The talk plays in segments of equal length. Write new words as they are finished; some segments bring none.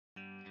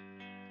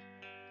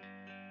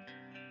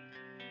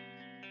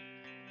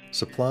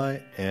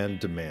Supply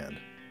and demand.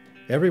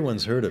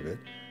 Everyone's heard of it,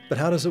 but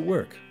how does it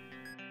work?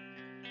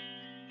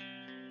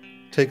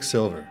 Take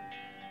silver.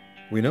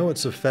 We know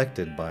it's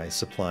affected by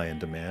supply and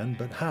demand,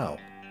 but how?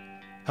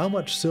 How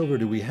much silver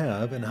do we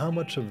have, and how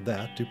much of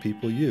that do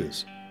people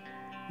use?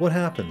 What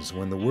happens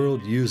when the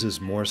world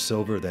uses more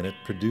silver than it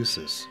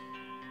produces?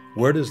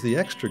 Where does the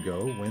extra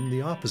go when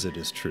the opposite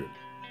is true?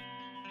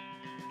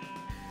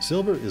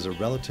 Silver is a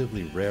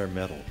relatively rare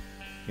metal.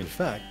 In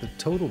fact, the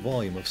total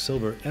volume of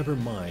silver ever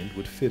mined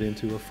would fit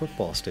into a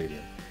football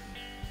stadium.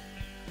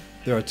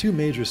 There are two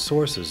major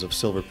sources of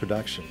silver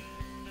production: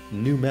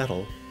 new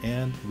metal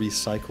and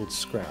recycled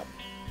scrap.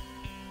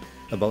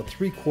 About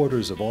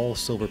 3/4 of all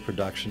silver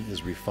production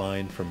is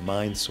refined from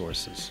mine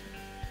sources.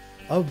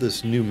 Of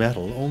this new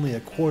metal, only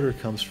 1/4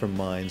 comes from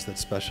mines that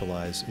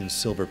specialize in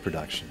silver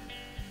production.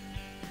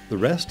 The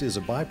rest is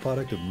a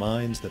byproduct of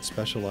mines that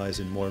specialize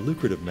in more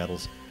lucrative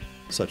metals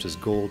such as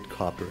gold,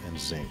 copper, and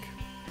zinc.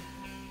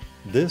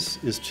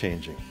 This is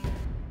changing.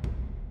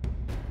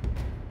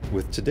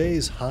 With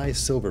today's high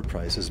silver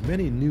prices,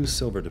 many new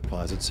silver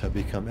deposits have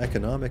become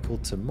economical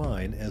to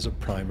mine as a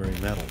primary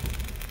metal.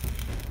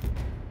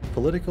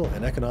 Political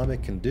and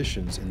economic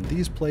conditions in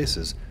these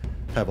places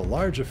have a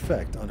large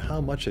effect on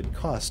how much it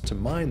costs to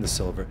mine the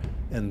silver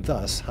and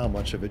thus how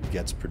much of it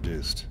gets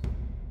produced.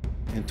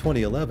 In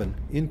 2011,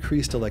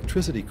 increased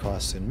electricity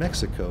costs in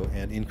Mexico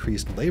and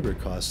increased labor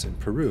costs in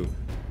Peru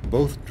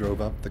both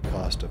drove up the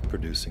cost of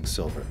producing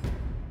silver.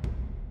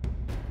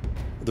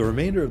 The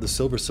remainder of the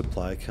silver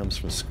supply comes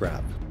from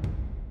scrap.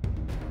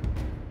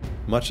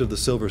 Much of the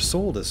silver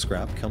sold as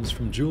scrap comes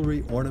from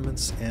jewelry,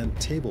 ornaments, and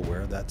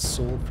tableware that's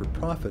sold for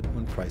profit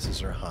when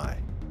prices are high.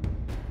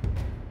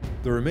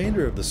 The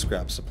remainder of the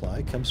scrap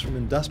supply comes from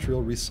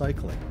industrial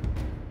recycling.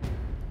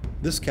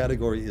 This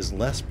category is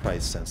less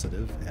price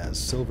sensitive, as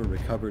silver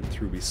recovered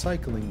through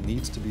recycling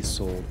needs to be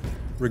sold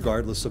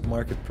regardless of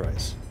market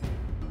price.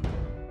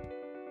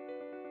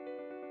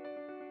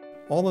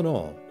 All in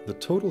all, the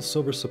total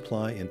silver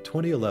supply in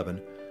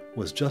 2011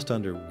 was just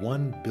under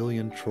 1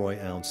 billion troy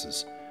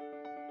ounces,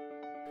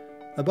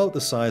 about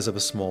the size of a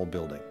small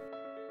building.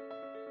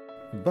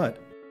 But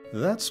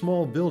that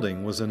small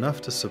building was enough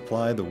to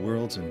supply the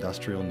world's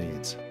industrial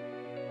needs.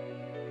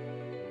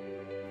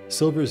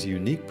 Silver's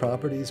unique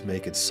properties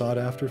make it sought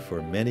after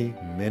for many,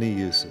 many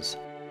uses.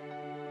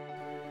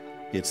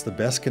 It's the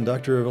best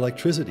conductor of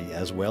electricity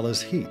as well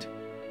as heat.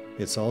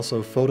 It's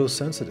also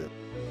photosensitive,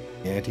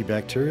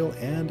 antibacterial,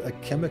 and a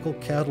chemical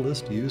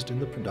catalyst used in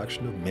the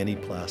production of many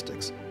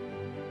plastics.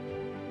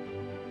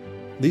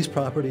 These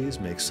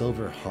properties make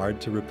silver hard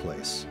to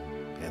replace,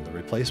 and the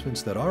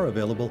replacements that are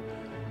available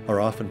are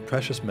often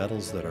precious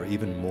metals that are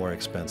even more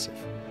expensive.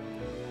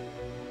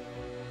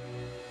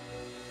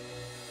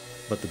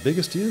 But the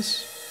biggest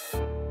use?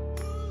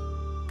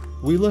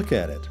 We look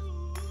at it.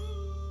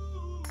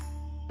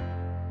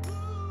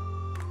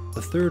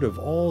 1/3 of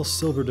all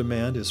silver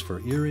demand is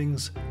for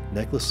earrings,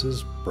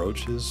 necklaces,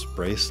 brooches,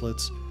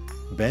 bracelets,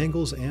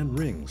 bangles, and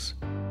rings.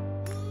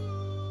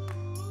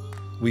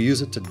 We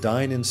use it to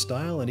dine in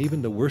style and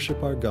even to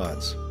worship our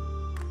gods.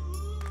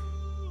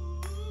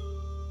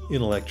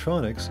 In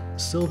electronics,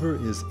 silver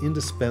is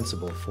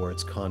indispensable for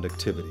its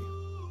conductivity.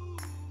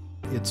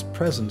 Its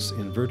presence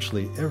in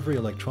virtually every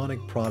electronic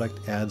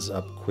product adds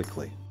up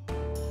quickly.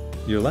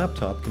 Your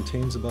laptop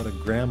contains about 1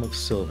 gram of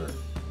silver,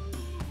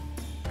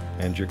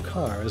 and your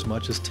car as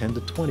much as 10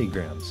 to 20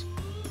 grams.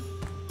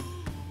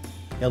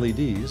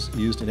 LEDs,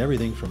 used in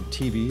everything from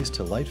TVs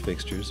to light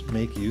fixtures,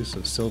 make use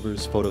of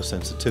silver's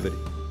photosensitivity.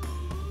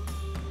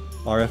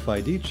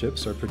 RFID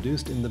chips are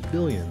produced in the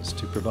billions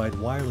to provide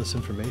wireless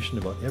information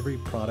about every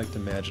product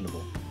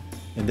imaginable,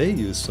 and they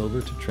use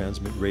silver to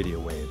transmit radio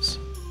waves.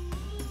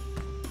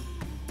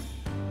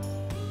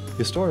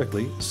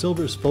 Historically,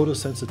 silver's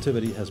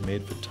photosensitivity has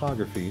made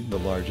photography the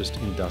largest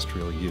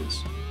industrial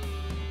use.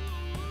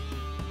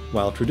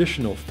 While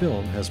traditional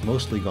film has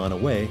mostly gone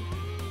away,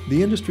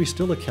 the industry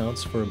still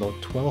accounts for about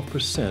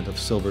 12% of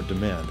silver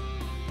demand,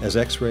 as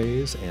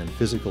X-rays and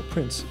physical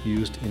prints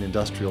used in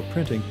industrial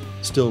printing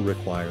still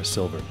require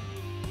silver.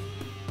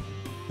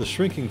 The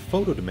shrinking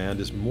photo demand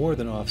is more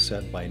than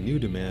offset by new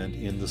demand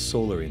in the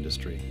solar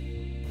industry.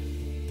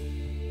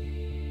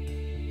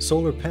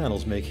 Solar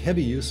panels make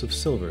heavy use of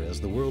silver as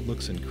the world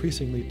looks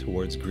increasingly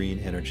towards green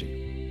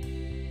energy.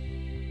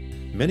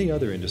 Many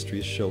other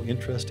industries show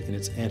interest in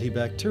its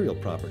antibacterial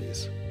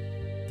properties.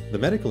 The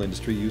medical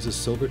industry uses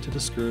silver to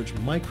discourage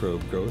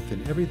microbe growth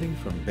in everything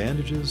from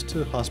bandages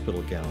to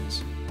hospital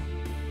gowns.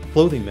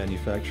 Clothing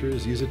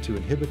manufacturers use it to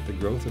inhibit the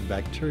growth of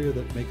bacteria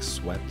that make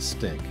sweat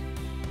stink.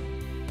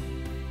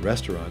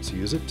 Restaurants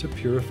use it to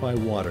purify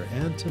water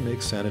and to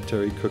make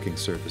sanitary cooking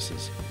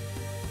surfaces.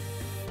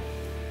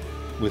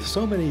 With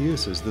so many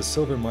uses, the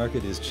silver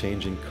market is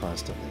changing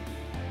constantly.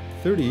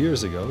 30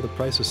 years ago, the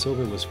price of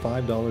silver was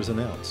 $5 an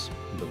ounce.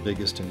 The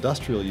biggest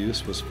industrial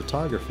use was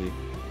photography,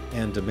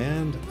 and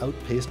demand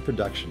outpaced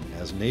production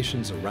as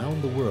nations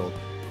around the world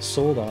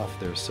sold off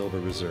their silver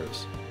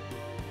reserves.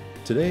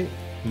 Today,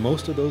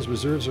 most of those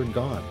reserves are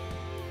gone.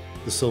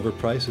 The silver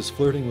price is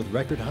flirting with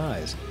record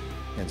highs,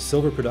 and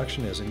silver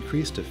production has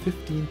increased to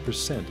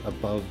 15%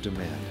 above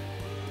demand.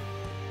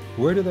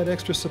 Where did that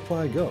extra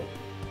supply go?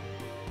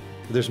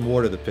 There's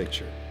more to the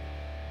picture.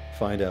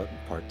 Find out in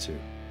part 2.